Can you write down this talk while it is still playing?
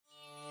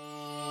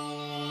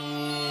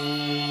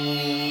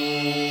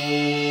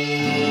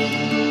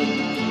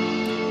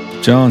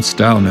John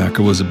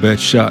Stalnaker was the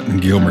best shot in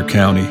Gilmer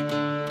County.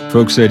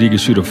 Folks said he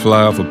could shoot a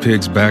fly off a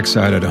pig's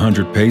backside at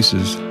 100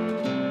 paces.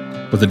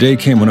 But the day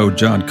came when old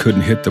John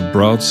couldn't hit the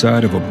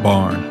broadside of a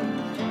barn.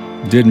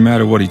 Didn't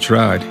matter what he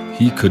tried,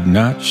 he could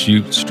not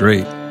shoot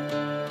straight.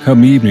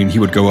 Come evening, he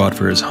would go out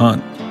for his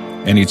hunt,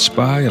 and he'd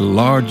spy a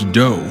large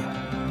doe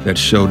that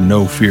showed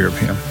no fear of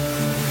him.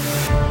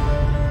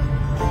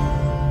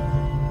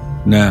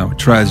 Now,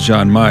 try as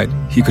John might,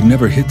 he could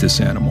never hit this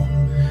animal.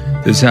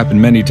 This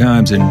happened many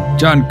times, and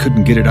John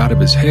couldn't get it out of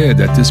his head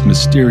that this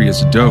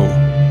mysterious doe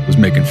was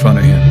making fun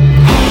of him.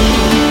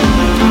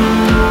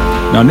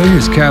 Now, near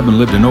his cabin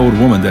lived an old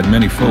woman that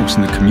many folks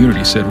in the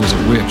community said was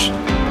a witch.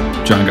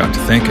 John got to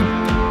thinking,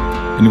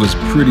 and he was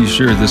pretty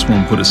sure this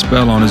woman put a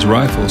spell on his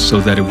rifle so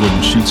that it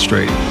wouldn't shoot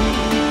straight.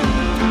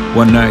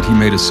 One night, he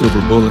made a silver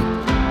bullet,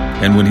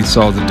 and when he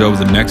saw the doe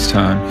the next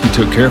time, he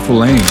took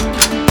careful aim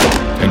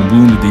and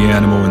wounded the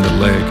animal in the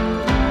leg.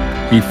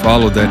 He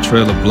followed that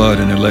trail of blood,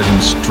 and it led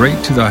him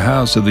straight to the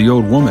house of the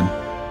old woman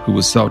who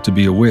was thought to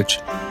be a witch.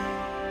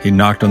 He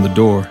knocked on the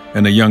door,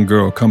 and a young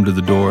girl come to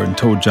the door and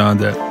told John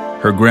that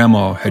her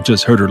grandma had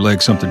just hurt her leg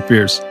something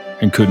fierce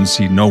and couldn't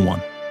see no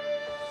one.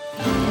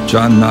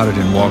 John nodded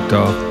and walked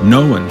off,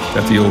 knowing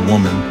that the old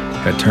woman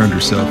had turned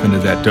herself into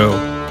that doe.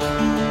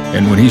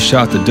 And when he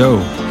shot the doe,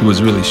 he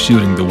was really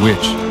shooting the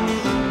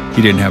witch.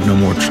 He didn't have no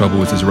more trouble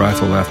with his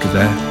rifle after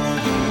that.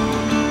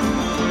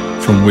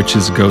 From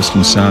Witches, Ghosts,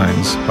 and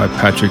Signs by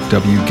Patrick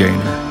W.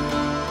 Gaynor.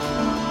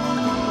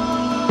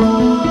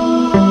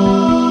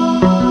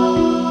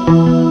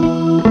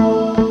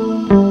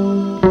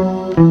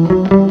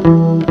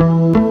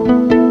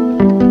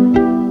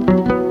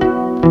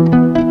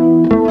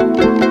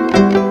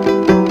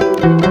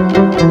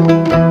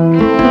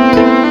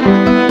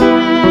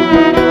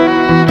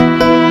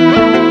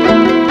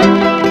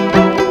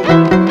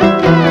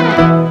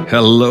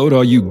 Hello to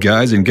all you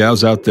guys and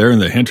gals out there in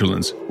the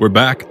hinterlands. We're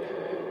back.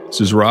 This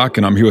is Rock,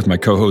 and I'm here with my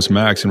co-host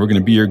Max, and we're going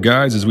to be your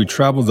guides as we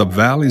travel the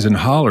valleys and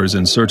hollers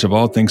in search of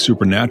all things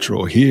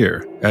supernatural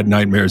here at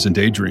Nightmares and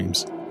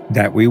Daydreams.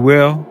 That we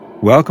will.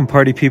 Welcome,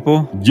 party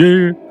people.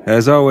 Yeah.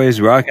 As always,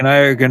 Rock and I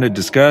are going to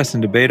discuss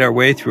and debate our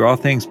way through all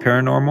things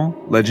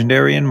paranormal,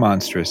 legendary, and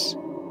monstrous.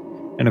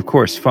 And of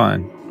course,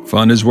 fun.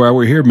 Fun is why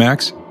we're here,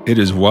 Max. It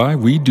is why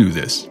we do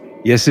this.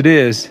 Yes, it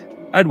is.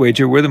 I'd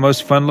wager we're the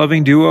most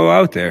fun-loving duo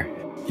out there.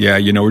 Yeah,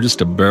 we're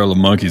just a barrel of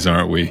monkeys,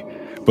 aren't we?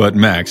 But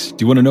Max, do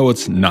you want to know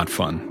what's not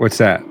fun? What's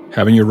that?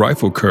 Having your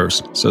rifle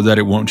cursed so that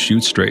it won't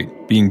shoot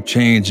straight, being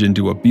changed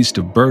into a beast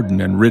of burden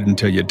and ridden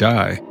till you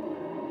die,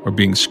 or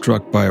being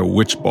struck by a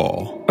witch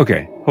ball.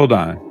 Okay, hold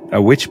on.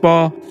 A witch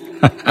ball?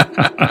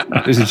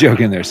 There's a joke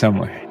in there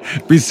somewhere.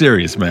 Be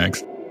serious,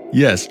 Max.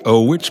 Yes, a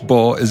witch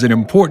ball is an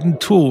important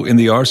tool in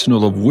the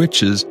arsenal of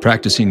witches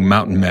practicing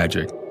mountain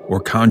magic, or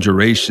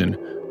conjuration,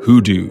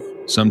 hoodoo,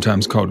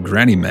 sometimes called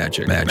granny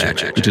magic,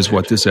 which is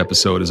what this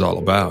episode is all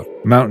about.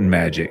 Mountain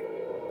magic.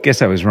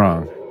 Guess I was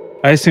wrong.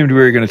 I assumed we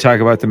were going to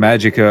talk about the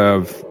magic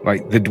of,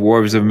 like, the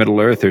dwarves of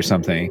Middle-earth or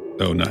something.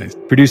 Oh, nice.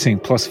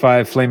 Producing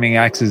 +5 flaming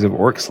axes of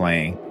orc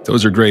slaying.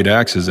 Those are great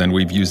axes, and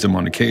we've used them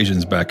on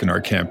occasions back in our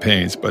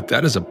campaigns, but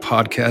that is a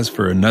podcast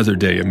for another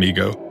day,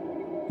 amigo.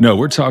 No,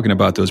 we're talking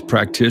about those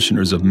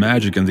practitioners of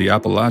magic in the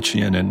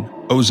Appalachian and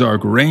Ozark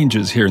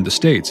ranges here in the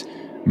States.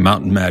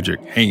 Mountain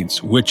magic,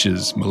 haints,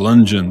 witches,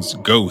 melungeons,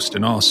 ghosts,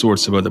 and all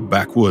sorts of other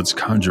backwoods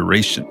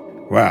conjuration.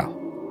 Wow.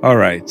 All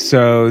right,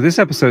 so this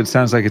episode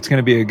sounds like it's going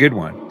to be a good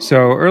one.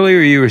 So earlier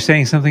you were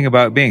saying something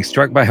about being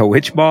struck by a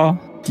witch ball?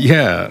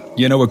 Yeah,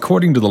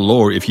 according to the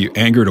lore, if you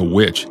angered a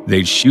witch,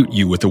 they'd shoot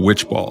you with a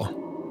witch ball,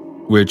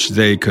 which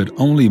they could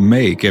only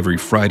make every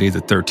Friday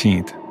the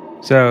 13th.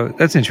 So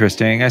that's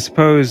interesting. I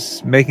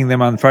suppose making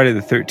them on Friday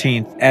the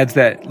 13th adds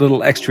that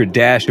little extra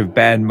dash of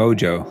bad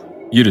mojo.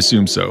 You'd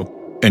assume so.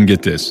 And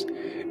get this.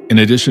 In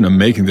addition to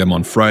making them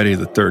on Friday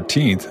the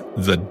 13th,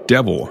 the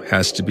devil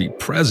has to be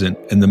present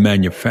in the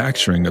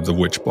manufacturing of the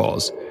witch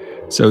balls.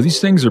 So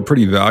these things are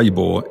pretty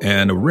valuable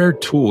and a rare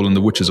tool in the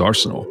witch's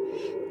arsenal.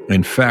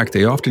 In fact,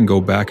 they often go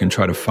back and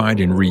try to find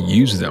and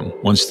reuse them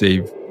once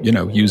they've,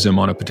 used them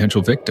on a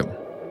potential victim.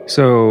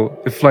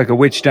 So if like a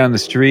witch down the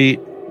street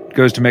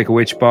goes to make a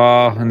witch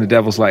ball and the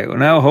devil's like, well,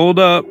 now hold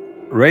up,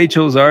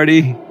 Rachel's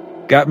already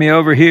got me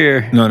over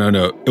here. No.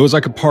 It was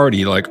like a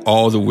party, like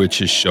all the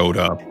witches showed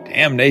up.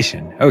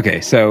 Damnation.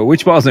 Okay, so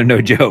witch balls are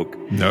no joke.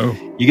 No.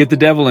 You get the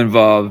devil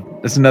involved,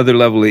 that's another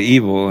level of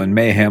evil and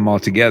mayhem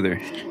altogether.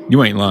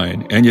 You ain't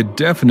lying, and you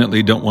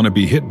definitely don't want to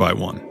be hit by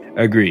one.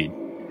 Agreed.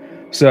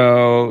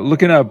 So,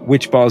 looking up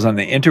witch balls on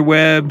the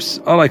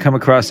interwebs, all I come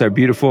across are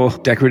beautiful,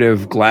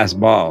 decorative glass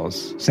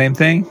balls. Same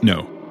thing?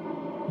 No.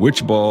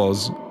 Witch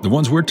balls, the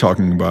ones we're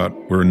talking about,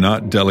 were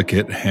not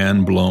delicate,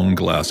 hand-blown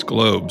glass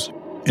globes.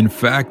 In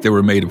fact, they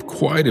were made of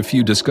quite a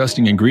few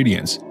disgusting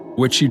ingredients,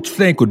 which you'd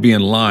think would be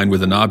in line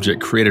with an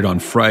object created on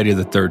Friday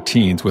the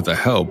 13th with the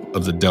help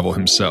of the devil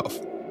himself.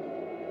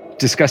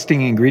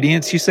 Disgusting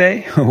ingredients, you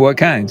say? What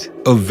kinds?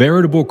 A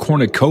veritable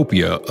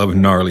cornucopia of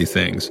gnarly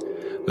things.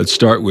 Let's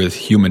start with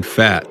human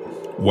fat,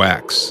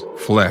 wax,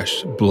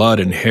 flesh, blood,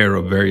 and hair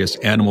of various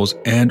animals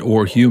and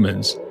or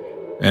humans,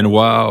 And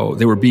while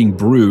they were being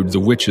brewed, the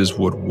witches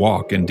would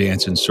walk and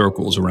dance in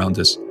circles around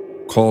this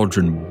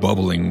cauldron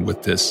bubbling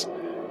with this,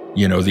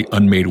 the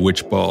unmade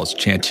witch balls,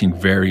 chanting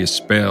various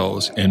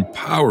spells,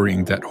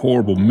 empowering that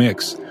horrible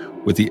mix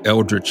with the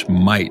eldritch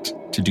might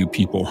to do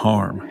people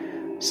harm.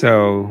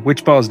 So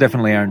witch balls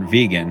definitely aren't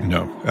vegan.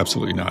 No,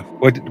 absolutely not.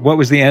 What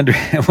was the end?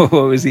 What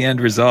was the end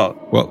result?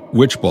 Well,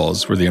 witch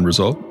balls were the end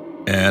result,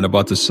 and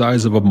about the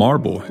size of a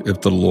marble,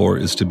 if the lore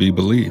is to be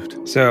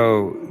believed.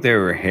 So they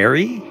were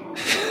hairy?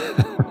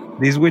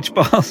 These witch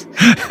balls?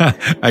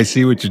 I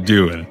see what you're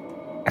doing.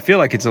 I feel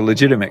like it's a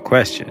legitimate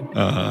question.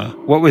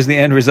 What was the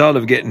end result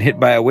of getting hit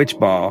by a witch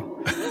ball?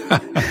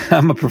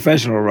 I'm a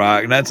professional,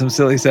 Rock, not some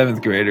silly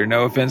 7th grader.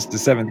 No offense to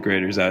 7th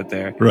graders out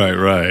there.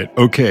 Right.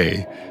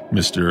 Okay,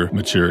 Mr.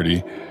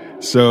 Maturity.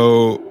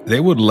 So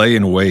they would lay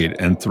in wait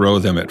and throw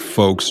them at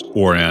folks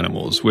or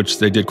animals, which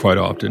they did quite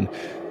often.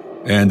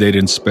 And they'd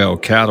expel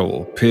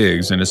cattle,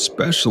 pigs, and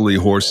especially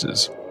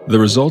horses. The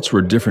results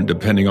were different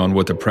depending on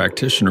what the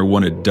practitioner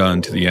wanted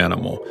done to the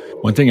animal.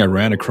 One thing I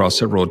ran across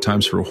several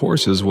times for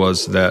horses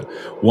was that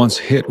once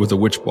hit with a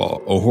witch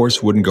ball, a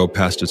horse wouldn't go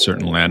past a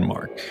certain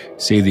landmark,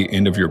 say the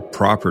end of your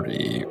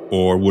property,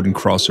 or wouldn't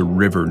cross a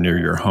river near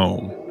your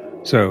home.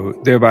 So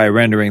thereby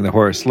rendering the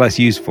horse less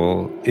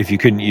useful if you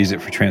couldn't use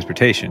it for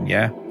transportation,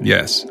 yeah?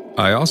 Yes.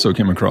 I also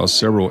came across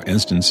several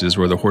instances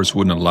where the horse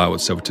wouldn't allow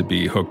itself to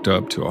be hooked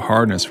up to a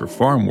harness for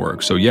farm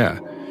work, so yeah.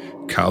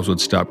 Cows would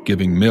stop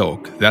giving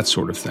milk, that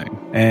sort of thing.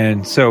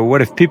 And so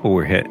what if people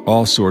were hit?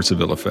 All sorts of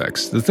ill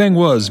effects. The thing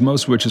was,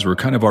 most witches were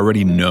kind of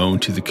already known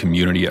to the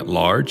community at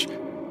large,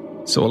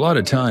 so a lot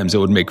of times it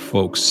would make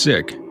folks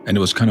sick, and it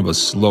was kind of a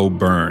slow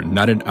burn,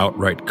 not an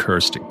outright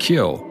curse to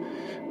kill,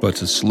 but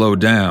to slow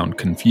down,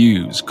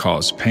 confuse,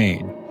 cause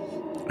pain.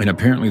 And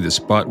apparently the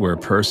spot where a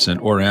person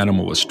or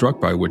animal was struck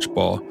by a witch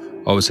ball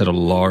always had a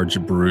large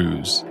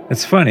bruise.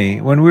 It's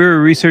funny, when we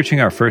were researching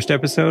our first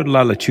episode,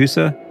 La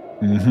Lechuza,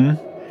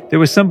 there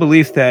was some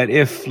belief that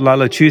if La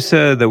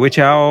Lechuza, the witch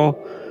owl,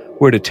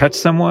 were to touch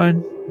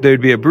someone,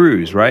 there'd be a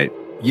bruise, right?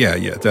 Yeah,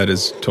 that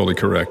is totally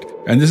correct.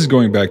 And this is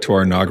going back to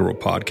our inaugural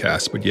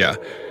podcast, but yeah,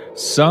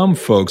 some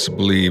folks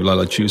believe La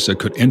Lechuza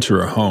could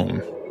enter a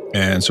home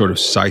and sort of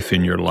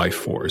siphon your life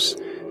force,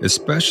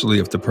 especially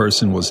if the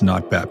person was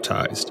not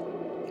baptized.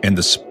 And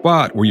the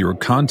spot where you were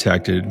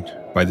contacted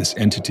by this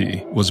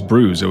entity was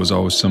bruised. There was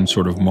always some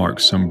sort of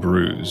mark, some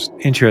bruise.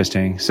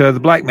 Interesting. So the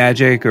black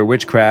magic or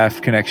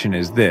witchcraft connection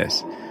is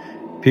this.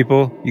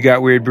 People, you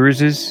got weird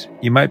bruises,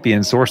 you might be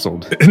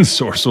ensorcelled.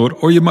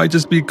 Ensorcelled, or you might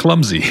just be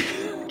clumsy.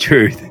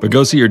 Truth. But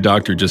go see your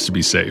doctor just to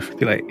be safe.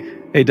 Be like,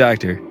 hey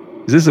doctor,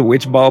 is this a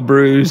witch ball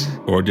bruise?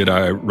 Or did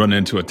I run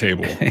into a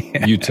table?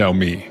 Yeah. You tell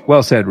me.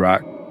 Well said,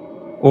 Rock.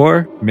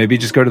 Or maybe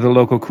just go to the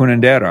local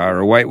curandera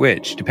or white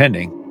witch,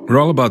 depending. We're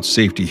all about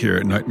safety here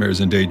at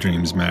Nightmares and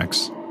Daydreams,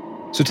 Max.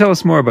 So tell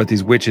us more about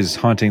these witches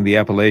haunting the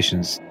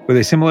Appalachians. Were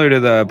they similar to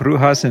the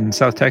brujas in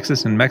South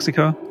Texas and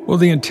Mexico? Well,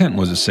 the intent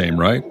was the same,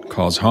 right?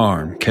 Cause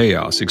harm,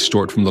 chaos,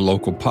 extort from the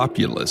local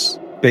populace.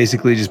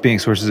 Basically just being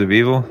sources of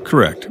evil?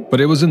 Correct, but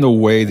it was in the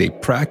way they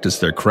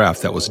practiced their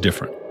craft that was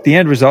different. The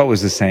end result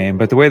was the same,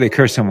 but the way they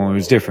cursed someone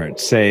was different,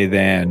 say,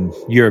 than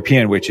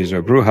European witches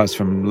or brujas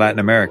from Latin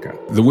America.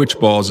 The witch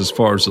balls, as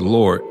far as the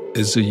lore,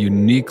 is a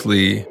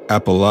uniquely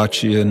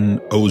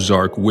Appalachian,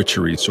 Ozark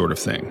witchery sort of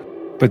thing.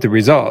 But the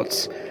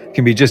results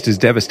can be just as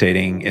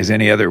devastating as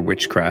any other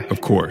witchcraft.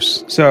 Of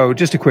course. So,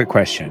 just a quick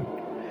question.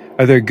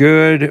 Are there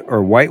good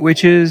or white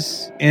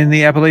witches in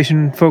the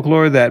Appalachian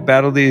folklore that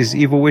battle these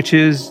evil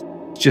witches,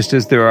 just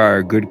as there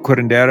are good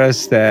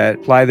curanderas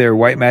that ply their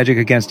white magic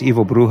against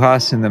evil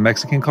brujas in the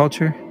Mexican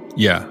culture?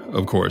 Yeah,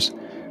 of course.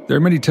 There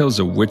are many tales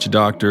of witch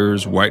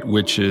doctors, white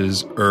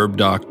witches, herb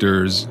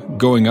doctors,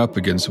 going up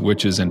against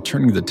witches and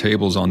turning the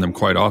tables on them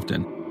quite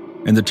often.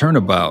 And the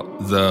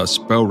turnabout, the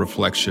spell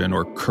reflection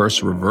or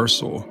curse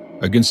reversal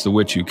against the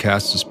witch who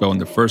cast the spell in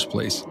the first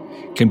place,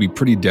 can be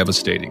pretty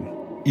devastating.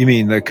 You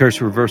mean the curse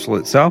reversal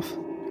itself?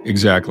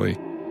 Exactly.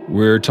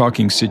 We're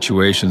talking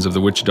situations of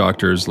the witch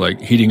doctors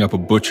like heating up a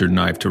butcher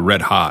knife to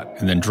red hot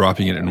and then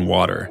dropping it in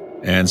water.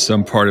 And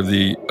some part of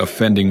the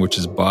offending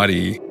witch's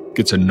body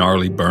gets a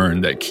gnarly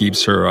burn that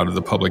keeps her out of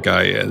the public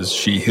eye as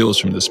she heals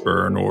from this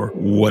burn or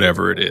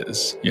whatever it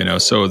is.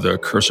 So the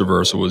curse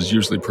reversal was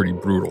usually pretty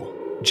brutal.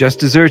 Just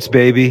desserts,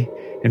 baby.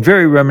 And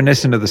very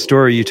reminiscent of the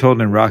story you told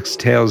in Rock's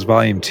Tales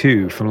Volume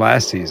 2 from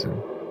last season.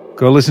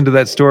 Go listen to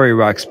that story,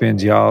 Rock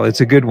Spins, y'all.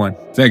 It's a good one.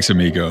 Thanks,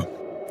 amigo.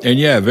 And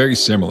yeah, very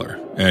similar.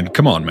 And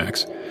come on,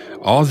 Max.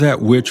 All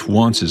that witch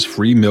wants is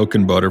free milk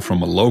and butter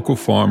from a local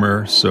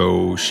farmer,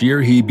 so she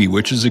or he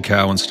bewitches a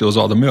cow and steals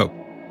all the milk.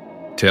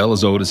 Tale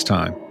as old as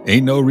time.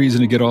 Ain't no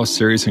reason to get all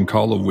serious and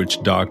call a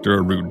witch doctor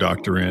or root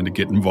doctor in to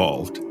get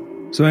involved.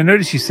 So I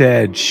noticed you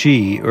said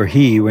she or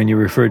he when you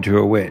referred to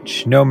a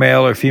witch. No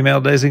male or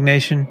female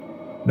designation?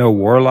 No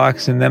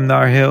warlocks in them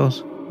thar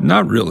hills?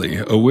 Not really.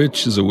 A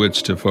witch is a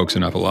witch to folks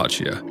in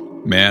Appalachia.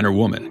 Man or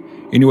woman.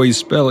 Any way you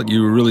spell it,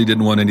 you really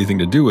didn't want anything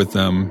to do with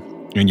them,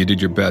 and you did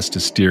your best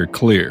to steer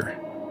clear.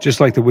 Just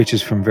like the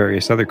witches from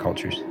various other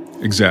cultures.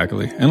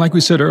 Exactly. And like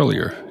we said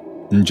earlier,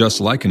 And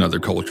just like in other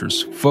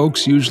cultures,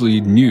 folks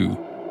usually knew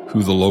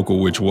who the local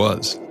witch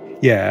was.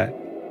 Yeah.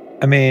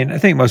 I mean, I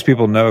think most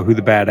people know who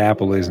the bad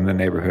apple is in the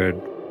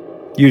neighborhood.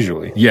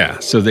 Usually. Yeah,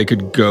 so they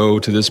could go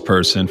to this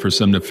person for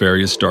some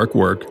nefarious dark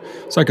work.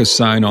 It's like a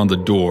sign on the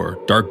door,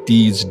 dark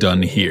deeds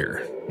done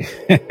here.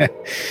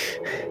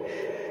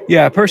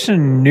 Yeah, a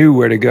person knew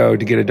where to go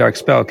to get a dark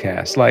spell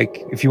cast,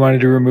 like if you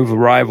wanted to remove a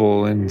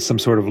rival in some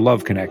sort of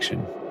love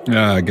connection.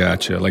 Ah,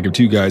 gotcha. Like if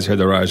two guys had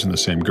their eyes on the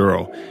same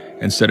girl.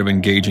 Instead of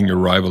engaging your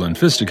rival in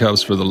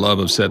fisticuffs for the love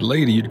of said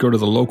lady, you'd go to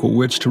the local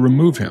witch to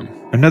remove him.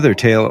 Another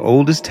tale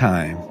old as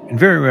time, and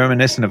very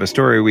reminiscent of a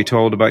story we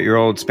told about your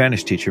old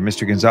Spanish teacher,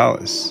 Mr.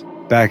 Gonzalez,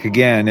 back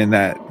again in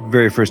that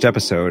very first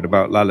episode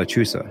about La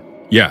Lechuza.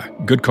 Yeah,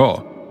 good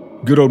call.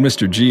 Good old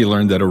Mr. G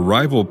learned that a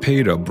rival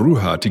paid a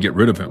bruja to get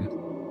rid of him.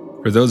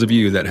 For those of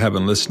you that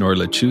haven't listened to our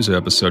Lechuza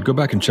episode, go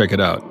back and check it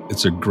out.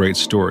 It's a great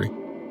story.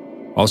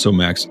 Also,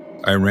 Max,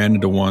 I ran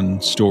into one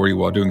story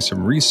while doing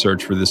some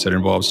research for this that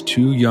involves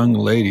two young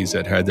ladies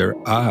that had their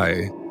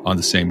eye on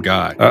the same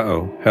guy.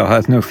 Uh-oh. Hell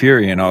hath no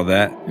fury in all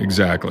that.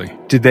 Exactly.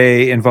 Did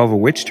they involve a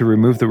witch to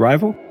remove the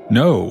rival?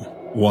 No.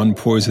 One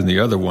poisoned the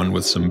other one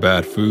with some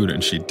bad food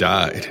and she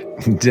died.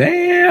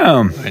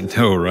 Damn. I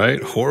know,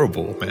 right?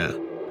 Horrible, man.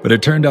 But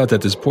it turned out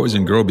that this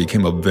poisoned girl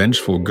became a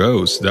vengeful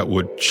ghost that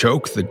would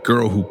choke the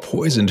girl who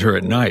poisoned her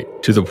at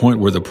night, to the point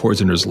where the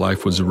poisoner's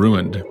life was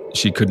ruined.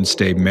 She couldn't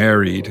stay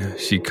married.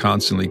 She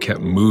constantly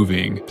kept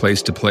moving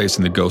place to place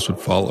and the ghost would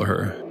follow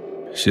her.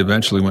 She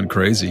eventually went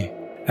crazy.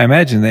 I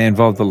imagine they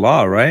involved the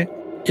law, right?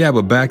 Yeah,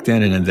 but back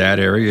then and in that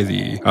area,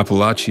 the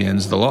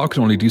Appalachians, the law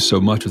could only do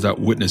so much without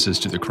witnesses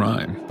to the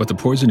crime. But the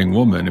poisoning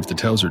woman, if the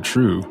tales are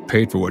true,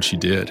 paid for what she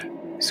did.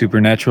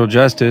 Supernatural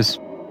justice.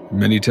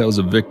 Many tales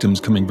of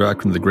victims coming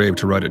back from the grave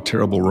to right a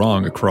terrible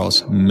wrong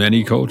across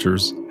many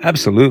cultures.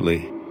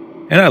 Absolutely.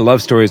 And I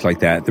love stories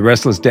like that. The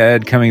restless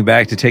dead coming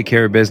back to take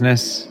care of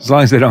business, as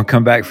long as they don't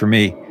come back for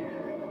me.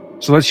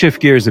 So let's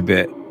shift gears a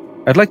bit.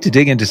 I'd like to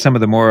dig into some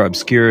of the more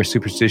obscure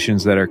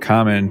superstitions that are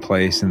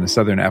commonplace in the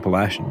southern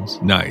Appalachians.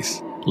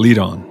 Nice. Lead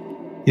on.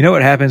 You know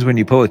what happens when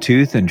you pull a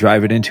tooth and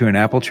drive it into an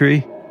apple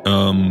tree?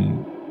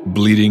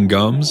 Bleeding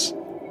gums?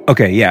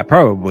 Okay, yeah,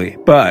 probably.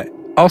 But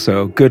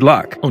also, good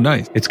luck. Oh,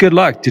 nice. It's good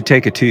luck to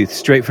take a tooth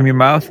straight from your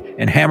mouth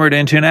and hammer it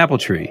into an apple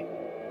tree.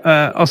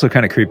 Also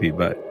kind of creepy,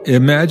 but...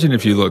 Imagine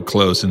if you looked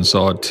close and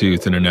saw a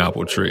tooth in an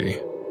apple tree.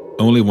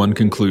 Only one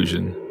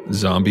conclusion.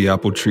 Zombie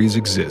apple trees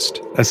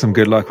exist. That's some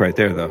good luck right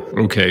there, though.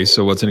 Okay,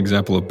 so what's an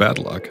example of bad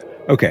luck?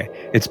 Okay,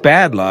 it's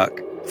bad luck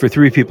for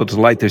three people to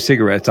light their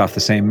cigarettes off the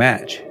same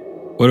match.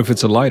 What if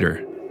it's a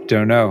lighter?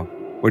 Don't know.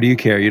 What do you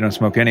care? You don't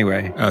smoke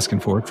anyway. Asking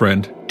for it,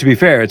 friend. To be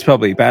fair, it's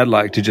probably bad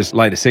luck to just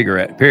light a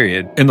cigarette,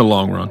 period. In the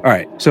long run. All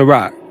right, so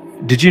Rock,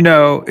 did you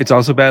know it's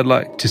also bad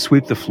luck to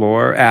sweep the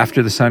floor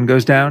after the sun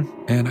goes down?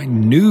 And I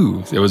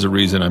knew there was a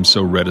reason I'm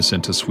so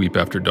reticent to sweep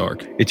after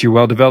dark. It's your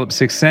well-developed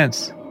sixth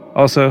sense.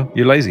 Also,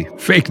 you're lazy.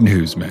 Fake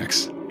news,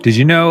 Max. Did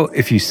you know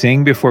if you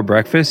sing before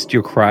breakfast,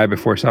 you'll cry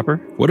before supper?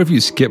 What if you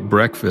skip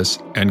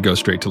breakfast and go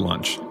straight to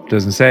lunch?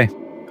 Doesn't say.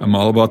 I'm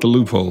all about the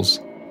loopholes.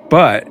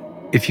 But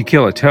if you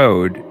kill a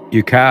toad,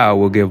 your cow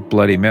will give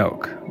bloody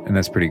milk, and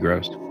that's pretty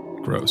gross.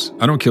 Gross.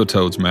 I don't kill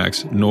toads,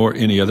 Max, nor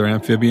any other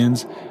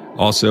amphibians.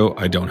 Also,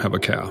 I don't have a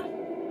cow.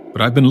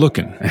 But I've been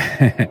looking.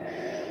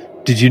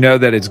 Did you know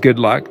that it's good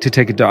luck to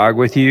take a dog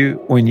with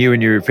you when you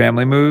and your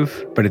family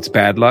move, but it's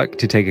bad luck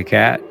to take a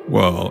cat?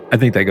 Well, I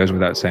think that goes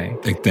without saying.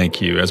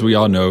 Thank you. As we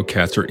all know,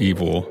 cats are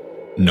evil.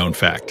 Known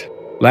fact.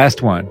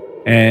 Last one,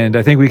 and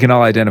I think we can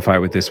all identify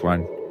with this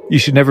one. You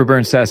should never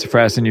burn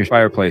sassafras in your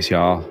fireplace,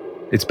 y'all.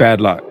 It's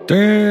bad luck.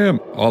 Damn!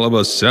 All of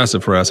us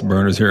sassafras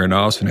burners here in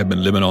Austin have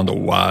been living on the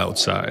wild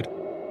side.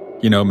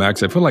 You know,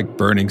 Max, I feel like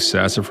burning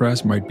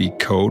sassafras might be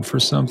code for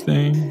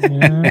something.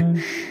 Yeah.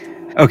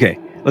 Okay,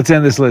 let's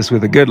end this list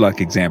with a good luck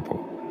example.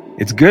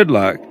 It's good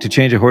luck to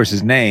change a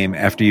horse's name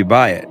after you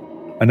buy it.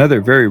 Another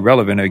very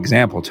relevant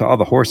example to all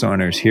the horse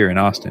owners here in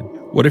Austin.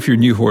 What if your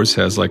new horse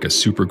has like a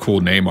super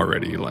cool name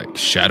already, like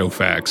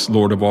Shadowfax,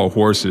 Lord of All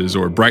Horses,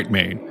 or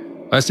Brightmane?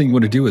 Last thing you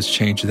want to do is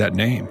change that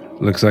name.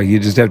 Looks like you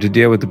just have to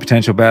deal with the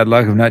potential bad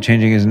luck of not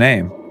changing his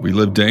name. We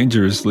live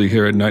dangerously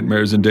here at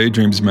Nightmares and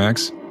Daydreams,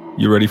 Max.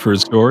 You ready for a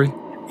story?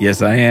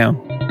 Yes, I am.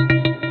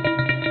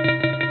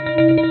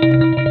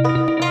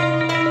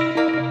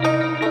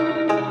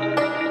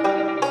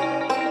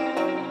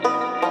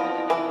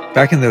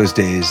 Back in those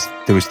days,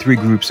 there was three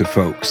groups of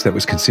folks that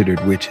was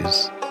considered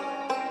witches.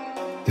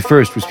 The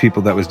first was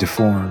people that was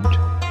deformed.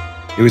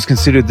 It was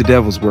considered the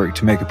devil's work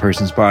to make a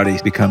person's body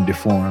become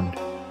deformed.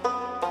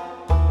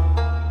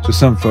 So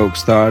some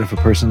folks thought if a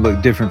person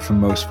looked different from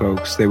most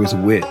folks, they was a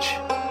witch.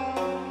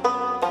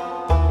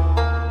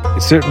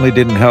 It certainly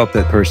didn't help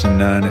that person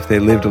none if they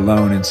lived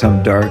alone in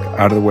some dark,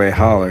 out-of-the-way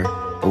holler,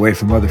 away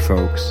from other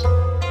folks.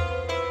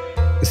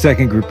 The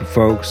second group of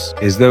folks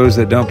is those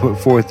that don't put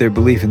forth their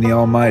belief in the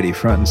Almighty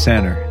front and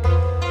center,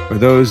 or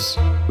those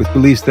with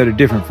beliefs that are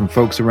different from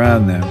folks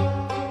around them.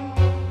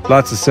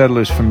 Lots of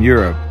settlers from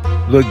Europe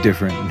looked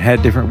different and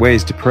had different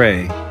ways to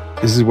pray.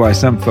 This is why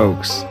some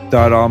folks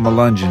thought all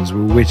Melungeons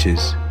were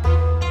witches.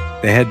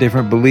 They had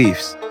different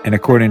beliefs, and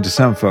according to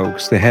some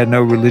folks, they had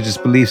no religious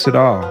beliefs at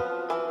all.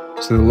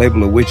 So the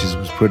label of witches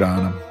was put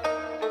on them.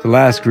 The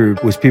last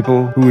group was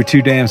people who were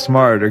too damn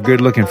smart or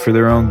good looking for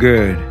their own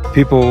good.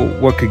 People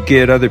what could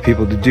get other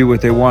people to do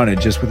what they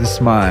wanted just with a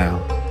smile.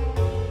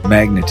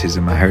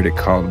 Magnetism, I heard it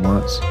called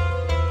once.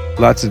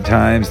 Lots of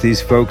times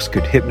these folks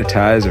could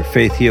hypnotize or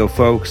faith heal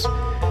folks,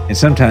 and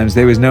sometimes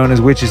they was known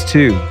as witches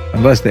too,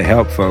 unless they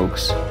helped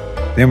folks.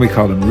 Then we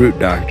called them root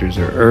doctors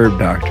or herb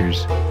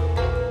doctors.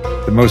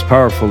 The most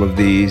powerful of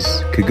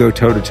these could go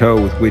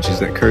toe-to-toe with witches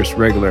that cursed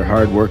regular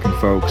hard-working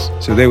folks,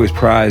 so they was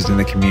prized in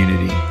the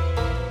community.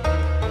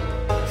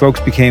 Folks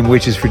became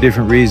witches for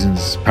different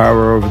reasons,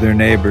 power over their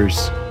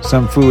neighbors.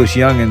 Some foolish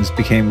young'uns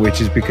became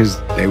witches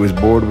because they was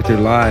bored with their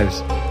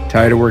lives,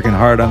 tired of working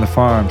hard on the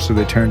farm, so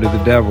they turned to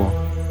the devil.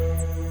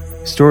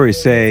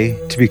 Stories say,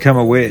 to become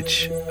a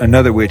witch,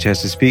 another witch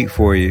has to speak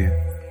for you,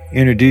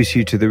 introduce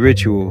you to the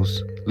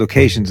rituals,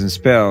 locations and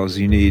spells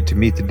you need to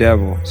meet the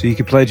devil, so you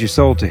can pledge your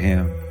soul to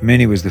him.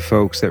 Many was the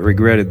folks that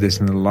regretted this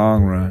in the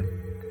long run.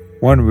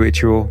 One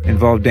ritual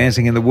involved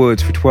dancing in the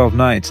woods for 12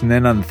 nights, and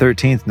then on the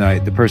 13th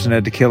night, the person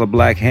had to kill a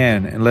black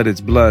hen and let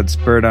its blood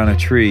spurt on a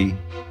tree.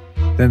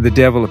 Then the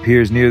devil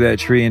appears near that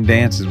tree and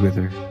dances with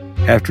her.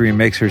 After he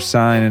makes her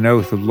sign an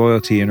oath of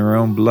loyalty in her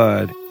own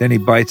blood, then he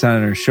bites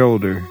on her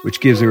shoulder, which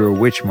gives her a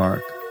witch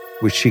mark,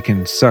 which she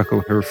can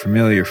suckle her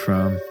familiar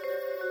from.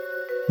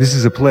 This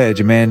is a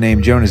pledge a man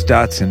named Jonas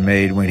Dotson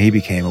made when he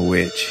became a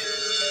witch.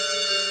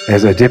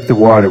 As I dip the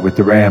water with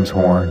the ram's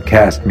horn,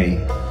 cast me,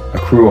 a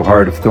cruel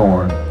heart of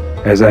thorn.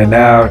 As I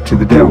now to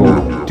the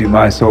devil do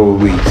my soul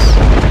lease.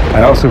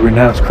 I also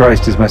renounce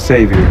Christ as my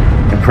Savior,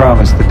 and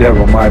promise the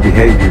devil my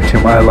behavior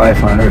till my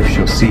life on earth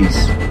shall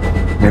cease.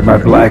 May my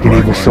black and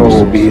evil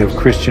soul be of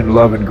Christian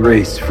love and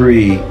grace,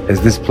 free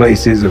as this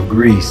place is of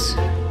Greece.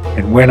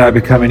 And when I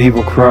become an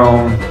evil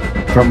crone,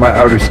 from my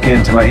outer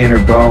skin to my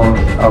inner bone,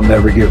 I'll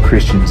never give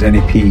Christians any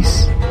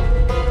peace.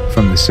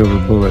 From The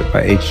Silver Bullet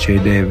by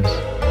H.J. Davis.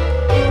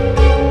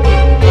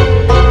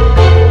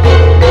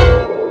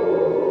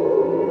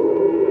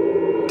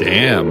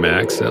 Damn,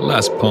 Max, that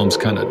last poem's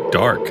kind of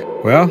dark.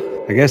 Well,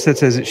 I guess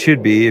that's as it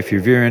should be if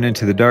you're veering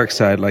into the dark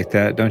side like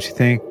that, don't you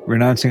think?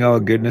 Renouncing all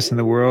goodness in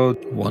the world.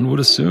 One would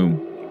assume.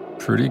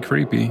 Pretty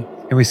creepy.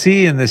 And we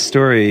see in this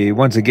story,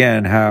 once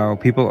again, how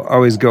people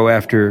always go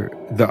after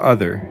the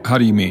other. How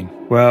do you mean?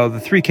 Well, the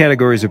three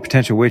categories of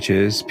potential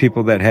witches: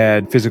 people that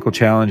had physical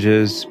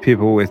challenges,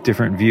 people with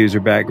different views or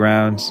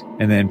backgrounds,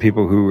 and then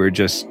people who were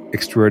just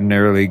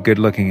extraordinarily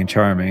good-looking and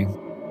charming.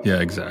 Yeah,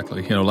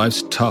 exactly. You know,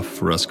 life's tough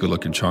for us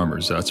good-looking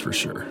charmers, that's for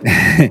sure.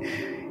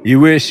 You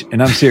wish,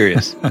 and I'm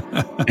serious.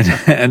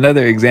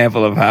 Another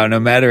example of how no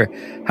matter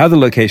how the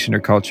location or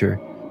culture,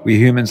 we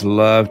humans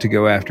love to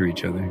go after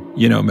each other.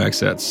 You know,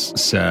 Max,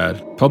 that's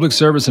sad. Public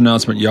service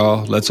announcement,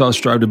 y'all. Let's all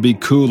strive to be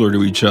cooler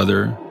to each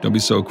other. Don't be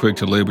so quick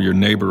to label your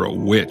neighbor a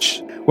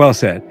witch. Well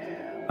said.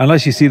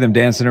 Unless you see them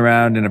dancing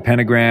around in a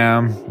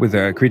pentagram with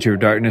a creature of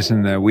darkness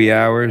in the wee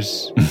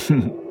hours,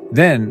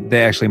 then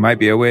they actually might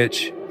be a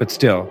witch, but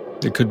still.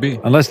 It could be.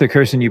 Unless they're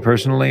cursing you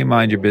personally,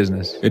 mind your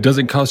business. It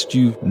doesn't cost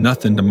you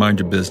nothing to mind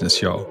your business,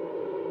 y'all.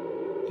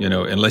 You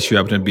know, unless you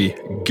happen to be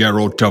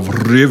Geralt of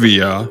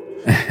Rivia,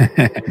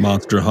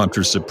 Monster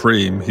Hunter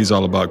Supreme. He's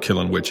all about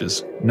killing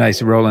witches.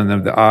 Nice rolling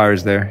of the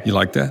R's there. You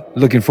like that?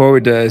 Looking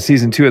forward to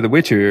season 2 of The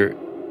Witcher,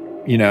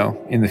 you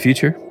know, in the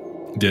future.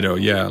 Ditto,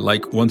 yeah.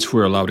 Like once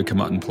we're allowed to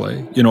come out and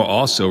play. You know,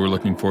 also we're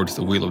looking forward to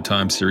the Wheel of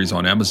Time series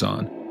on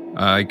Amazon.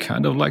 I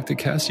kind of like the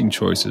casting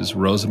choices.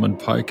 Rosamund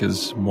Pike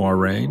as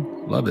Moiraine.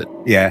 Love it.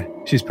 Yeah,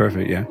 she's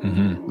perfect, yeah.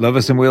 Mm-hmm. Love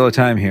us some Wheel of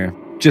Time here.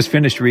 Just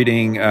finished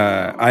reading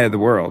Eye of the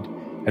World.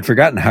 I'd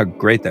forgotten how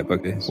great that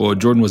book is. Well,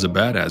 Jordan was a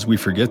badass. We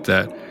forget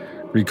that.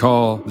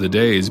 Recall the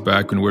days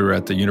back when we were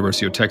at the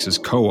University of Texas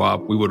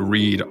Co-op, we would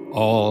read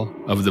all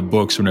of the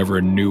books whenever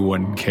a new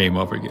one came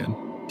up again.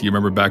 Do you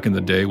remember back in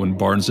the day when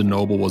Barnes &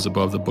 Noble was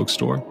above the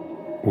bookstore?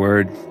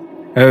 Word.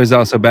 It was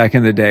also back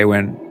in the day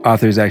when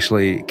authors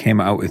actually came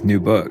out with new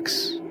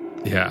books.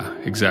 Yeah,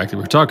 exactly.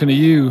 We're talking to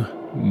you,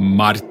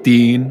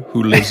 Martin,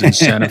 who lives in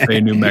Santa Fe,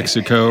 New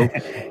Mexico.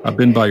 I've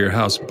been by your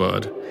house,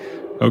 bud.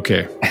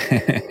 Okay.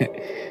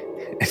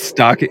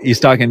 You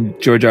stalking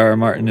George R.R.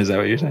 Martin, is that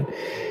what you're saying?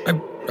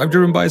 I've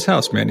driven by his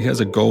house, man. He has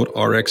a gold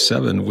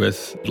RX-7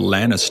 with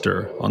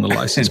Lannister on the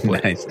license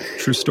plate. Nice.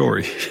 True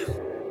story.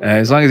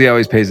 As long as he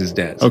always pays his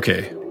debts.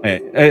 Okay. Hey,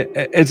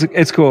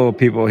 it's cool,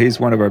 people. He's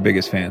one of our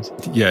biggest fans.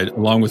 Yeah,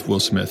 along with Will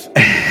Smith.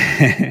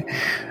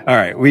 All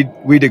right,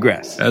 we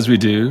digress. As we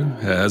do,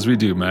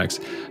 Max.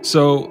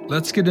 So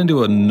let's get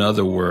into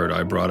another word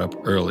I brought up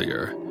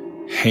earlier.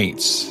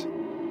 Haints.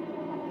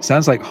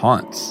 Sounds like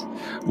haunts.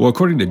 Well,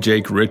 according to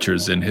Jake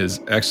Richards in his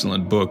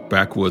excellent book,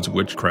 Backwoods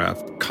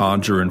Witchcraft,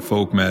 Conjure and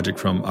Folk Magic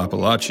from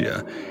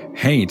Appalachia,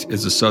 haint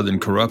is a southern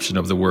corruption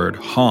of the word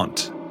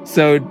haunt.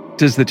 So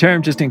does the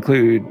term just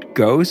include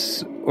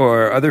ghosts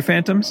or other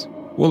phantoms?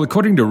 Well,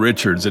 according to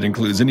Richards, it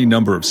includes any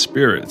number of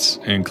spirits,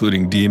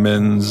 including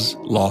demons,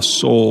 lost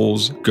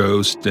souls,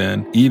 ghosts,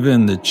 and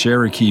even the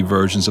Cherokee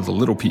versions of the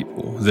Little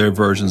People, their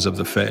versions of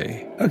the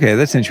Fae. Okay,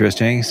 that's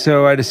interesting.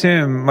 So I'd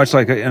assume, much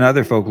like in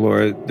other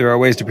folklore, there are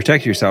ways to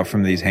protect yourself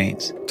from these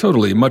haints.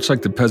 Totally, much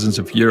like the peasants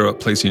of Europe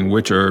placing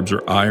witch herbs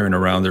or iron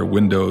around their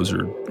windows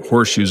or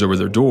horseshoes over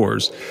their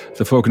doors,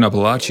 the folk in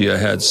Appalachia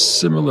had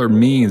similar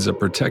means of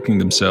protecting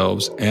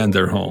themselves and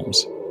their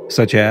homes.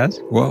 Such as?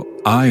 Well,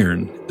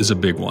 iron is a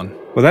big one.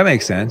 Well, that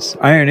makes sense.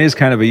 Iron is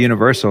kind of a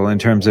universal in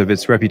terms of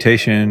its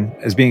reputation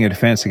as being a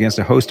defense against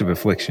a host of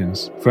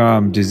afflictions,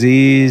 from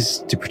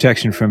disease to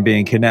protection from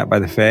being kidnapped by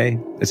the Fae,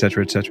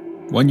 etc., etc.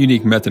 One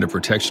unique method of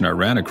protection I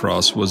ran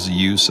across was the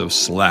use of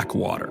slack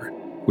water,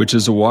 which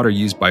is the water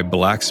used by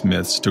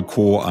blacksmiths to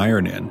cool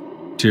iron in.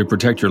 To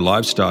protect your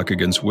livestock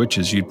against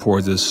witches, you'd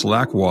pour this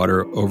slack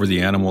water over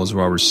the animals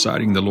while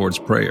reciting the Lord's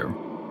Prayer,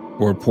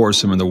 or pour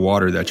some in the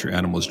water that your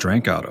animals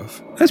drank out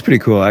of. That's pretty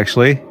cool,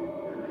 actually.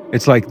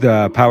 It's like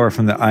the power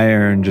from the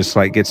iron just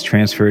like gets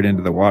transferred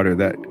into the water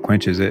that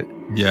quenches it.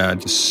 Yeah, it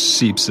just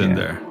seeps in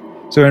there.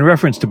 So in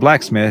reference to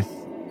blacksmith,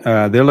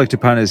 they're looked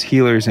upon as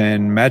healers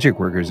and magic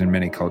workers in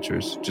many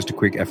cultures. Just a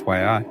quick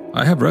FYI.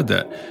 I have read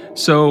that.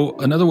 So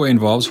another way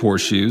involves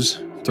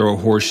horseshoes. Throw a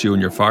horseshoe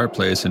in your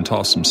fireplace and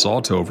toss some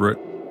salt over it.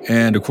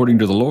 And according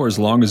to the lore, as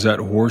long as that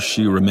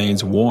horseshoe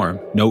remains warm,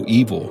 no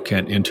evil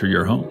can enter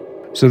your home.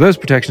 So those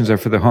protections are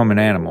for the home and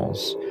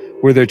animals.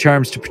 Were there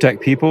charms to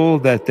protect people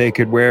that they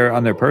could wear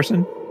on their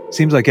person?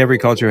 Seems like every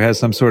culture has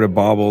some sort of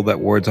bauble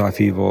that wards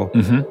off evil,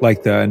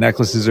 like the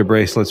necklaces or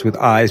bracelets with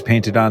eyes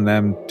painted on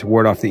them to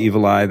ward off the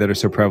evil eye that are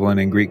so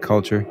prevalent in Greek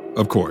culture.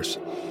 Of course.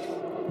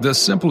 The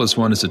simplest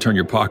one is to turn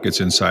your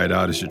pockets inside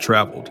out as you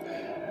traveled.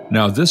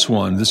 Now this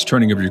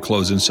turning of your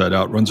clothes inside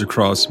out runs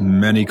across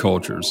many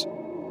cultures.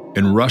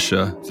 In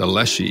Russia, the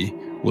Leshy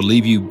will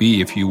leave you be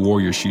if you wore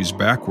your shoes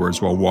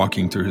backwards while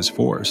walking through his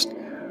forest.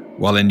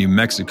 While in New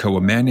Mexico,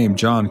 a man named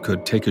John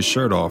could take his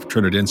shirt off,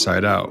 turn it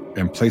inside out,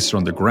 and place it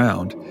on the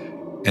ground,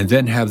 and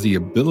then have the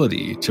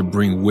ability to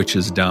bring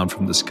witches down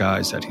from the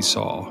skies that he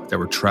saw that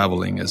were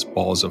traveling as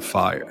balls of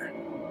fire.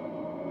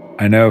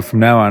 I know from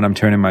now on I'm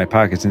turning my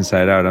pockets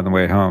inside out on the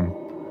way home.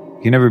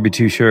 You can never be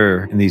too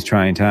sure in these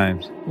trying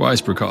times.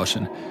 Wise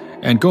precaution.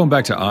 And going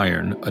back to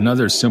iron,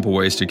 another simple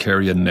way is to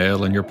carry a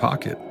nail in your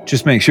pocket.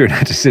 Just make sure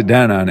not to sit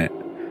down on it,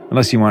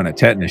 unless you want a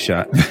tetanus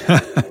shot.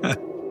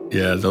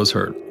 Yeah, those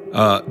hurt.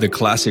 The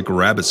classic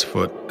rabbit's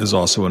foot is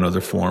also another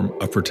form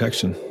of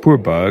protection. Poor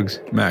Bugs.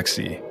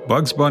 Maxie.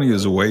 Bugs Bunny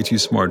is way too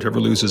smart to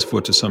ever lose his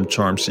foot to some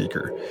charm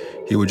seeker.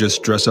 He would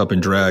just dress up in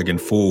drag and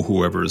fool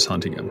whoever is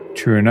hunting him.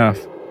 True enough.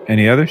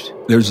 Any others?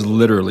 There's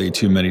literally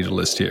too many to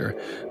list here.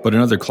 But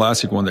another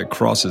classic one that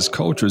crosses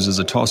cultures is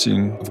the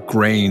tossing of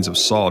grains of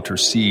salt or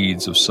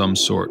seeds of some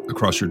sort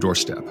across your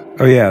doorstep.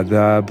 Oh yeah,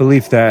 the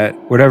belief that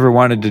whatever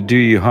wanted to do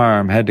you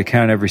harm had to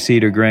count every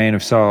seed or grain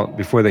of salt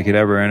before they could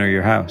ever enter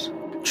your house.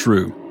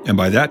 True. And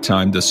by that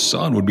time, the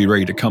sun would be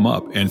ready to come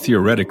up, and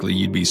theoretically,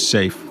 you'd be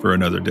safe for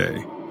another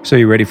day. So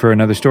you ready for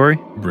another story?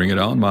 Bring it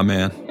on, my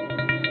man.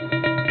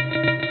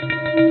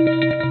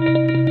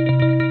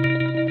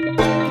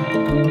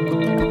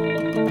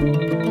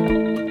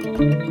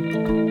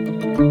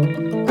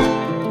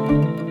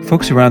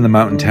 Folks around the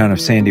mountain town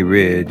of Sandy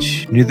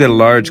Ridge knew that a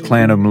large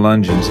clan of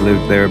Melungeons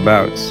lived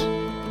thereabouts.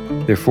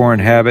 Their foreign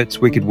habits,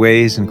 wicked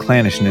ways, and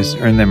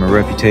clannishness earned them a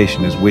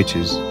reputation as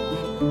witches.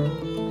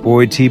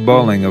 Boyd T.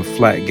 Bowling of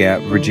Flat Gap,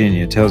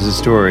 Virginia, tells a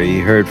story he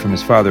heard from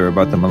his father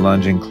about the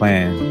Melungeon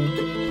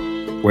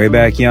clan. Way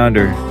back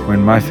yonder,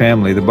 when my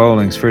family, the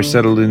Bowlings, first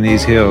settled in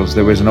these hills,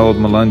 there was an old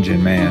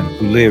Melungeon man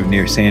who lived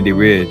near Sandy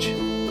Ridge.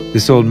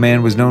 This old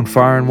man was known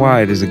far and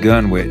wide as a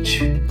gun witch.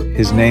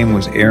 His name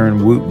was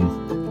Aaron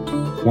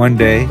Wooten. One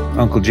day,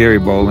 Uncle Jerry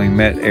Bowling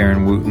met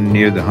Aaron Wooten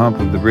near the hump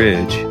of the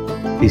ridge.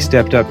 He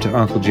stepped up to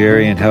Uncle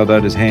Jerry and held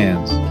out his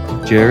hands.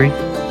 "Jerry,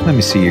 let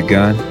me see your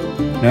gun."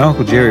 Now,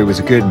 Uncle Jerry was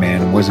a good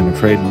man and wasn't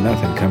afraid of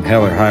nothing come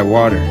hell or high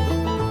water,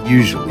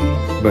 usually.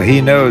 But he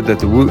knowed that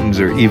the Wootens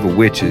are evil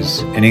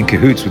witches and in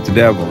cahoots with the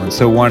devil, and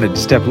so wanted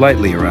to step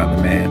lightly around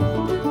the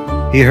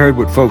man. He heard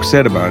what folks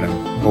said about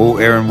him. Old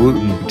Aaron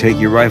Wooten would take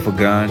your rifle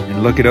gun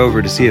and look it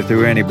over to see if there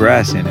were any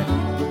brass in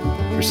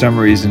it. For some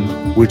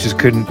reason, witches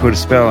couldn't put a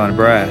spell on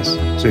brass,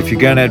 so if your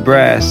gun had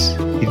brass,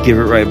 he'd give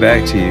it right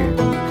back to you.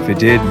 If it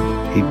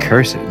didn't, he'd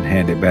curse it and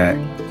hand it back.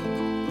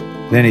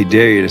 Then he'd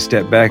dare you to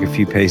step back a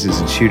few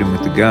paces and shoot him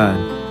with the gun.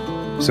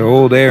 So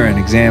old Aaron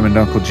examined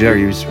Uncle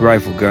Jerry's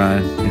rifle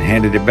gun and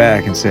handed it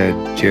back and said,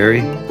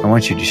 "Jerry, I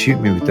want you to shoot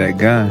me with that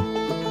gun."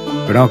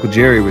 But Uncle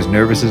Jerry was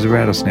nervous as a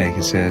rattlesnake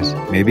and says,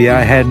 "Maybe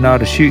I hadn't ought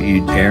to shoot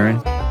you, Aaron."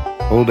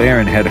 Old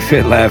Aaron had a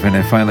fit laughing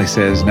and finally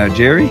says, "Now,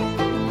 Jerry,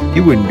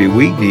 you wouldn't be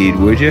weak-kneed,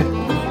 would you?"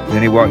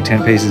 Then he walked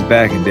 10 paces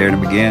back and dared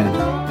him again.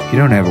 "You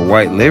don't have a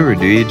white liver,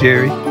 do you,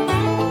 Jerry?"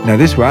 Now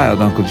this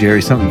riled Uncle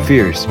Jerry something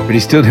fierce, but he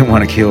still didn't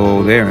want to kill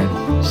old Aaron.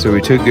 So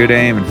he took good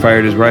aim and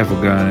fired his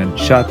rifle gun and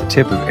shot the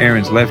tip of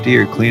Aaron's left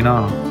ear clean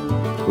off.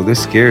 Well, this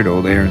scared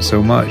old Aaron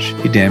so much,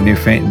 he damn near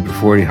fainted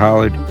before he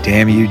hollered,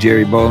 "Damn you,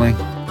 Jerry Bowling,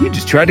 you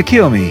just tried to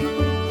kill me."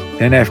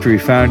 Then after he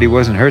found he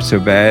wasn't hurt so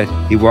bad,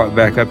 he walked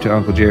back up to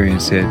Uncle Jerry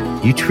and said,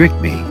 "You tricked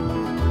me."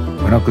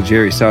 When Uncle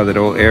Jerry saw that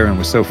old Aaron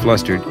was so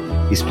flustered,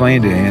 he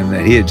explained to him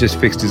that he had just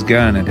fixed his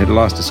gun and had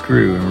lost a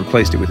screw and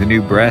replaced it with a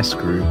new brass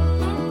screw.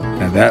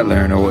 Now that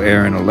learned old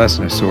Aaron a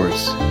lesson of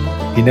sorts.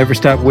 He never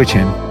stopped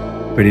witching,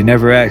 but he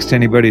never asked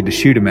anybody to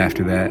shoot him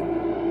after that.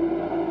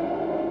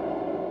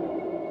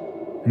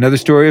 Another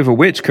story of a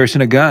witch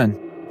cursing a gun.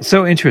 It's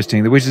so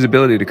interesting, the witch's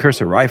ability to curse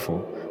a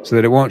rifle so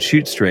that it won't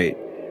shoot straight,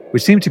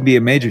 which seemed to be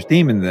a major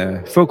theme in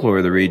the folklore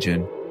of the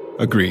region.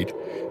 Agreed.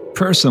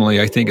 Personally,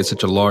 I think it's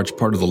such a large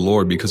part of the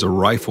lore because a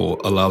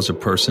rifle allows a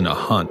person to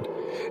hunt,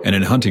 and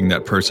in hunting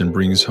that person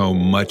brings home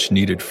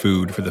much-needed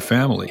food for the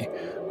family,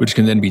 which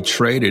can then be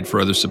traded for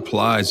other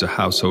supplies a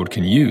household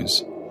can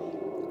use.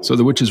 So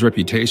the witch's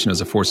reputation as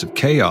a force of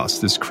chaos,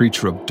 this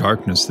creature of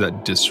darkness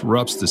that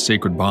disrupts the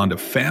sacred bond of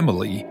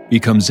family,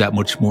 becomes that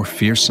much more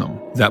fearsome,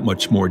 that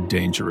much more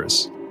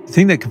dangerous. The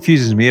thing that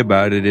confuses me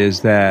about it is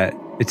that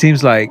it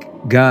seems like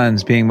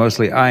guns, being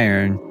mostly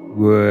iron,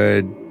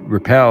 would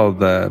repel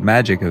the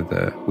magic of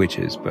the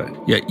witches, but...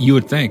 Yeah, you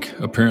would think.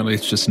 Apparently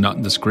it's just not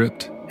in the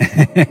script.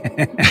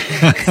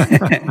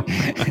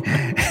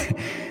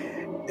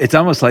 It's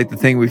almost like the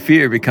thing we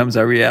fear becomes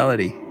our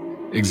reality.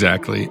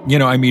 Exactly.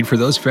 For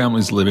those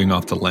families living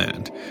off the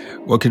land,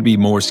 what could be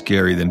more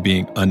scary than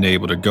being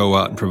unable to go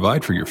out and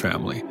provide for your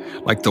family?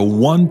 Like the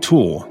one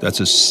tool that's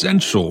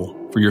essential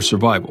for your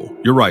survival,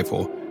 your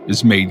rifle,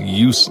 is made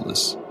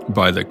useless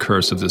by the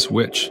curse of this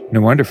witch. No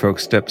wonder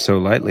folks step so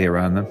lightly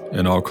around them.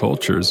 In all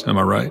cultures, am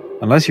I right?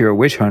 Unless you're a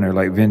witch hunter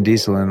like Vin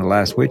Diesel in The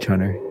Last Witch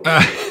Hunter.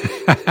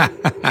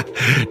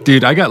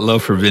 Dude, I got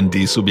love for Vin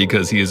Diesel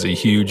because he is a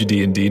huge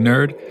D&D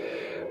nerd,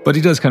 but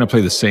he does kind of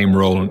play the same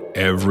role in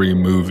every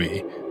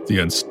movie, the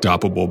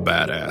unstoppable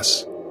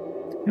badass.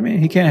 I mean,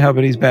 he can't help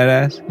it, he's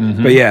badass.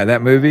 Mm-hmm. But yeah,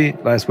 that movie,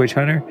 Last Witch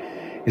Hunter,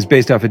 is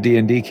based off a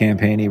D&D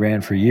campaign he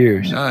ran for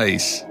years.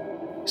 Nice.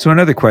 So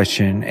another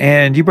question,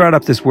 and you brought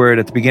up this word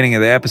at the beginning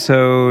of the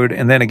episode,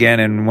 and then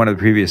again in one of the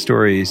previous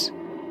stories.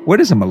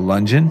 What is a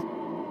melungeon?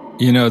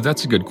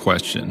 That's a good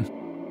question.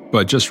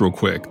 But just real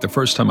quick, the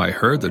first time I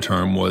heard the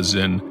term was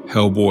in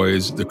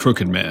Hellboy's The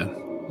Crooked Man.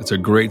 It's a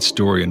great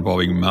story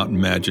involving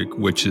mountain magic,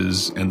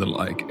 witches, and the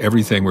like.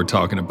 Everything we're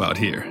talking about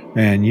here.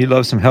 Man, you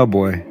love some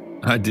Hellboy.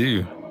 I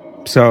do.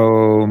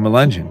 So,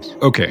 melungeons.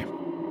 Okay.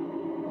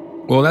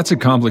 Well, that's a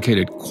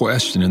complicated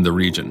question in the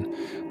region.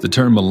 The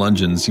term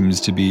melungeon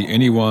seems to be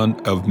anyone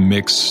of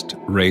mixed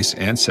race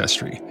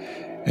ancestry,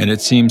 and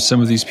it seems some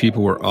of these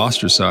people were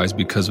ostracized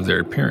because of their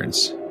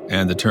appearance,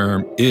 and the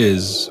term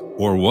is,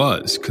 or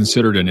was,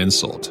 considered an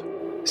insult.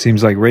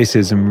 Seems like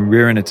racism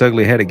rearing its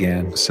ugly head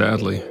again.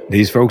 Sadly.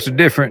 These folks are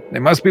different. They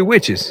must be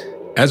witches.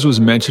 As was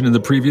mentioned in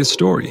the previous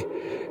story,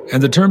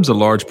 and the term's a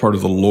large part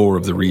of the lore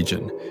of the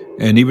region,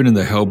 and even in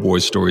the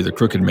Hellboy story, The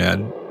Crooked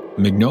Man,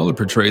 Mignola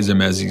portrays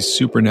them as these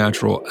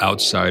supernatural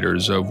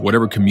outsiders of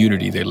whatever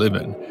community they live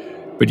in.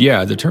 But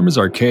yeah, the term is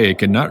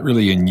archaic and not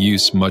really in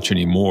use much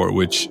anymore,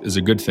 which is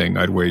a good thing,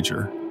 I'd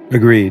wager.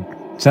 Agreed.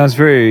 Sounds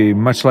very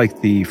much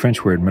like the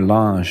French word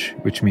mélange,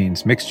 which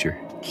means mixture.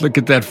 Look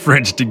at that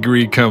French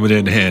degree coming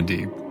in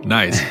handy.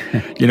 Nice.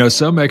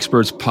 Some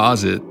experts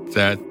posit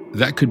that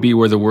could be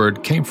where the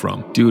word came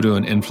from, due to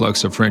an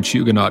influx of French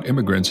Huguenot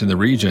immigrants in the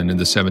region in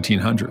the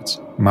 1700s.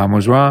 Mom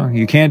was wrong.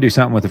 You can do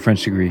something with a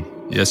French degree.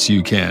 Yes,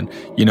 you can.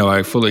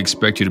 I fully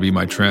expect you to be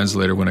my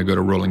translator when I go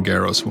to Roland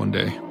Garros one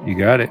day. You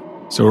got it.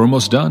 So we're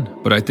almost done,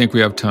 but I think we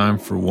have time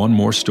for one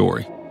more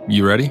story.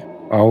 You ready?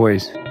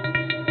 Always.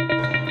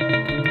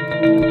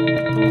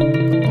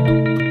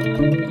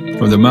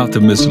 From the mouth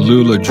of Miss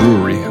Lula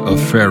Drury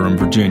of Ferrum,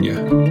 Virginia.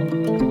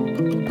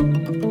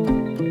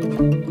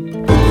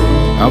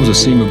 I was a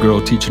single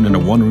girl teaching in a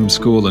one-room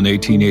school in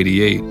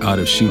 1888 out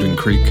of Shooting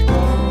Creek.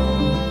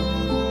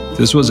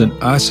 This was an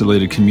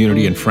isolated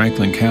community in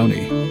Franklin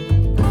County.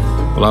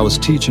 While I was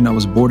teaching, I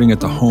was boarding at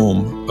the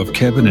home of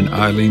Kevin and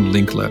Eileen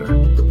Linkletter.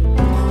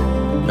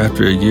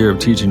 After a year of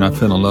teaching, I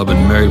fell in love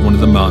and married one of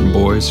the mountain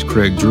boys,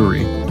 Craig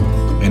Drury,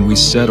 and we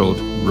settled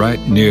right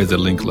near the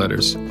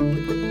Linkletters.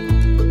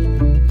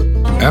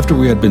 After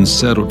we had been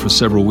settled for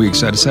several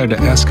weeks, I decided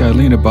to ask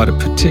Eileen about a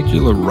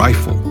particular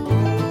rifle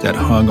that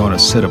hung on a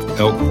set of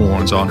elk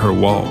horns on her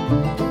wall.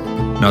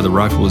 Now, the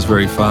rifle was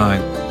very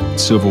fine,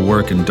 silver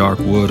work and dark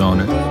wood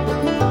on it.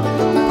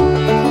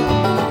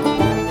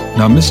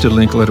 Now, Mr.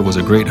 Linkletter was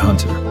a great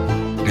hunter,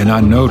 and I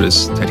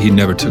noticed that he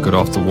never took it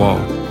off the wall.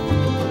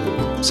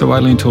 So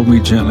Eileen told me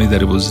gently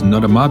that it was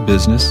none of my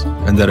business,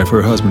 and that if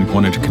her husband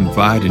wanted to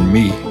confide in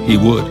me, he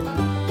would.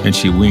 And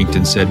she winked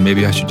and said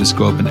maybe I should just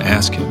go up and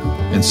ask him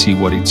and see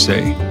what he'd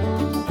say.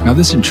 Now,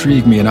 this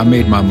intrigued me, and I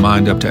made my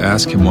mind up to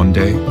ask him one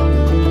day.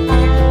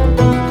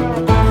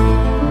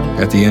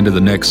 At the end of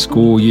the next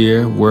school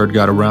year, word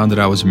got around that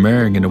I was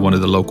marrying into one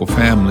of the local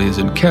families,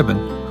 and Kevin,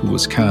 who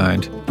was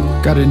kind,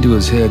 got it into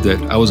his head that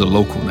I was a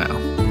local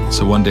now.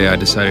 So one day I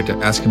decided to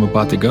ask him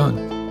about the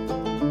gun.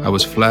 I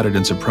was flattered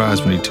and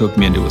surprised when he took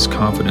me into his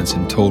confidence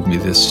and told me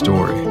this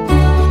story.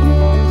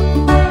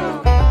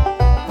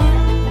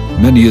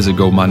 Many years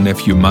ago, my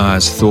nephew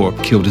Miles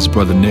Thorpe killed his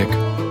brother Nick.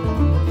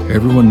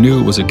 Everyone knew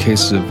it was a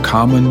case of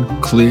common,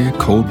 clear,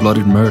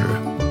 cold-blooded murder,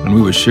 and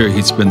we were sure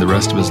he'd spend the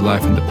rest of his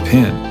life in the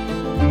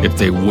pen if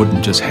they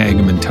wouldn't just hang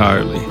him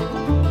entirely.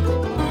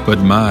 But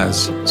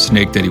Mize,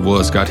 snake that he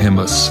was, got him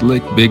a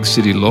slick big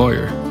city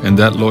lawyer, and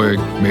that lawyer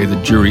made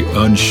the jury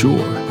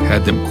unsure,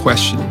 had them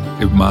question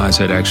if Mize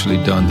had actually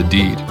done the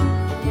deed.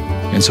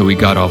 And so he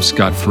got off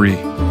scot-free.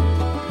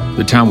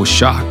 The town was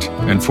shocked,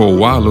 and for a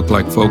while looked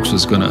like folks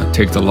was gonna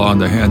take the law in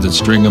their hands and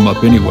string him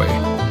up anyway,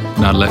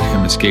 not let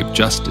him escape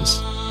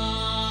justice.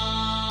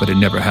 But it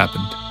never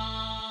happened.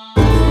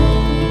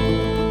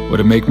 What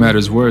to make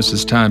matters worse,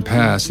 as time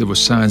passed, there were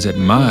signs that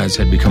Mize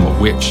had become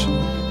a witch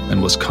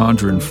and was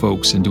conjuring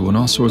folks and doing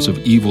all sorts of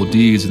evil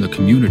deeds in the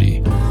community.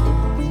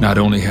 Not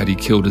only had he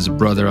killed his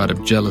brother out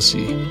of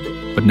jealousy,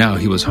 but now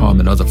he was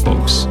harming other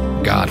folks,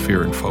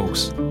 God-fearing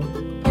folks.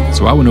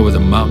 So I went over the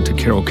mountain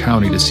to Carroll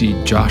County to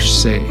see Josh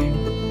Say,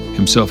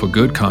 himself a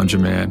good conjure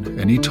man,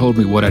 and he told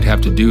me what I'd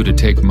have to do to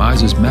take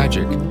Mize's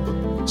magic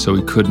so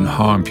he couldn't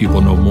harm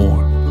people no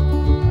more.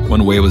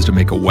 One way was to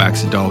make a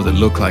wax doll that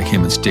looked like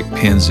him and stick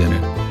pins in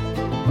it.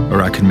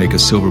 Or I could make a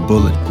silver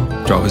bullet,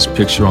 draw his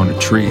picture on a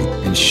tree,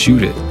 and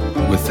shoot it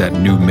with that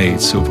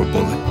new-made silver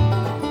bullet.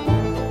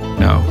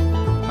 Now,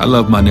 I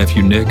love my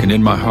nephew Nick, and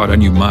in my heart I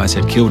knew Mize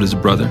had killed his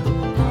brother,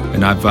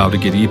 and I vowed to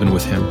get even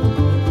with him.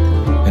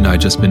 And I'd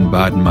just been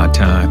biding my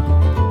time.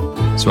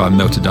 So I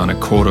melted down a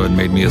quarter and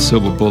made me a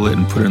silver bullet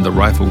and put it in the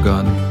rifle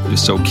gun you're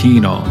so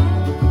keen on,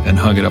 and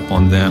hung it up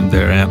on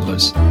their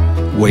antlers,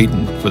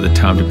 waiting for the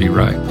time to be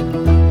right.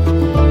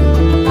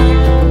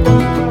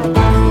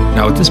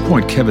 Now, at this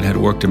point, Kevin had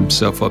worked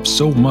himself up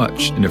so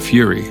much in a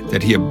fury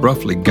that he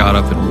abruptly got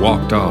up and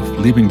walked off,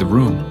 leaving the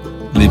room,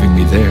 leaving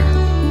me there.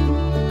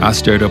 I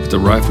stared up at the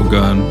rifle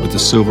gun with the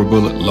silver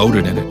bullet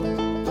loaded in it.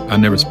 I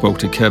never spoke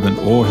to Kevin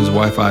or his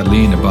wife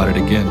Eileen about it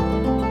again.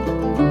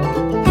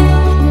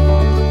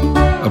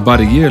 About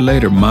a year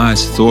later,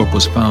 Mize Thorpe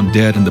was found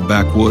dead in the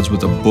backwoods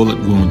with a bullet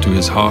wound to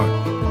his heart.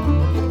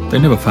 They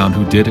never found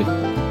who did it,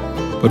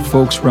 but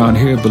folks around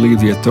here believe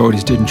the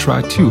authorities didn't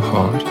try too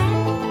hard.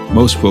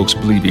 Most folks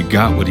believe he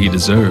got what he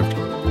deserved.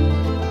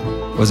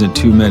 Wasn't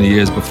too many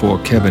years before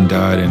Kevin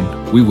died,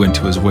 and we went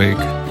to his wake.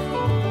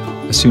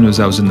 As soon as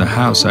I was in the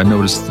house, I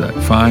noticed that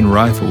fine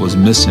rifle was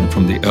missing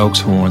from the elk's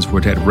horns where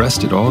it had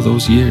rested all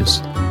those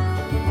years.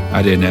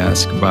 I didn't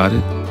ask about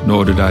it,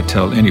 nor did I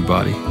tell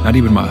anybody, not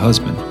even my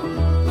husband,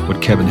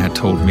 what Kevin had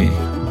told me.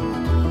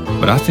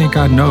 But I think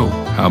I know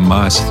how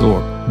Mize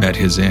Thorpe met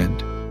his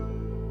end.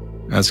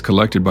 As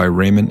collected by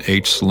Raymond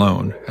H.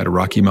 Sloan at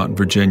Rocky Mount,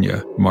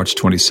 Virginia, March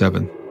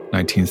 27,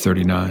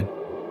 1939.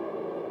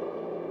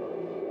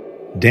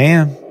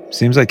 Damn.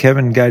 Seems like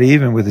Kevin got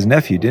even with his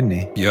nephew, didn't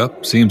he?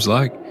 Yep, seems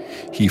like.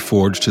 He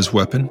forged his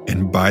weapon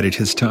and bided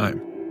his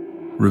time.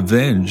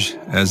 Revenge,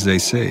 as they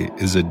say,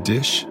 is a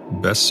dish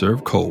best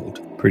served cold.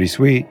 Pretty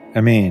sweet.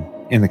 I mean,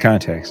 in the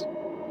context.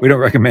 We don't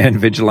recommend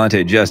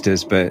vigilante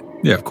justice, but...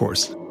 Yeah, of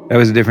course. That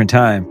was a different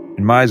time,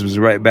 and Mize was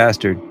the right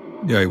bastard.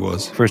 Yeah, he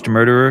was. First a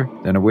murderer,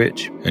 then a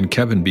witch. And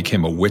Kevin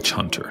became a witch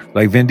hunter.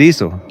 Like Vin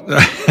Diesel.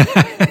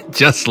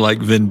 Just like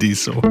Vin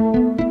Diesel.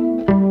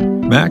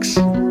 Max,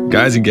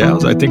 guys and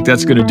gals, I think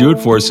that's going to do it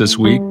for us this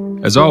week.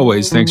 As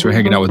always, thanks for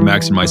hanging out with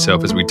Max and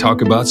myself as we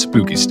talk about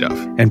spooky stuff.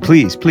 And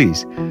please,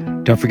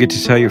 don't forget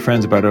to tell your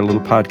friends about our little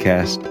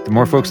podcast. The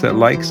more folks that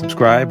like,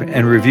 subscribe,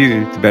 and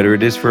review, the better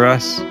it is for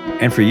us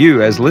and for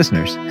you as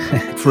listeners.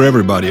 For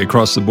everybody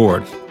across the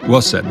board.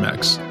 Well said,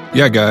 Max.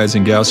 Yeah, guys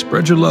and gals,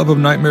 spread your love of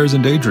nightmares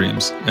and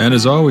daydreams. And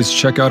as always,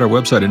 check out our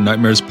website at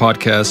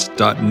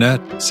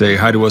nightmarespodcast.net. Say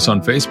hi to us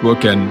on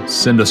Facebook and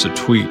send us a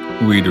tweet.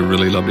 We'd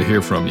really love to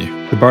hear from you.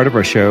 The bard of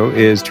our show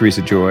is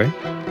Teresa Joy.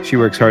 She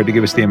works hard to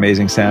give us the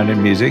amazing sound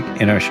and music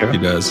in our show. She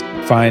does.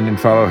 Find and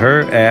follow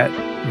her at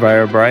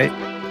Viobrite,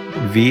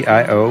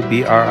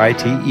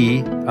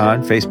 VIOBRITE,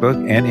 on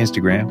Facebook and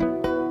Instagram.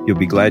 You'll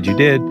be glad you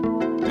did.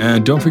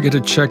 And don't forget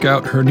to check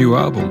out her new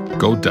album,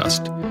 Gold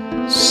Dust.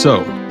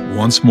 So,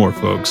 once more,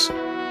 folks,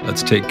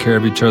 let's take care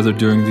of each other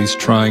during these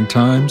trying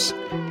times.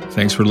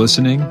 Thanks for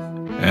listening,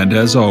 and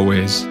as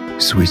always,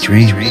 sweet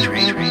dreams.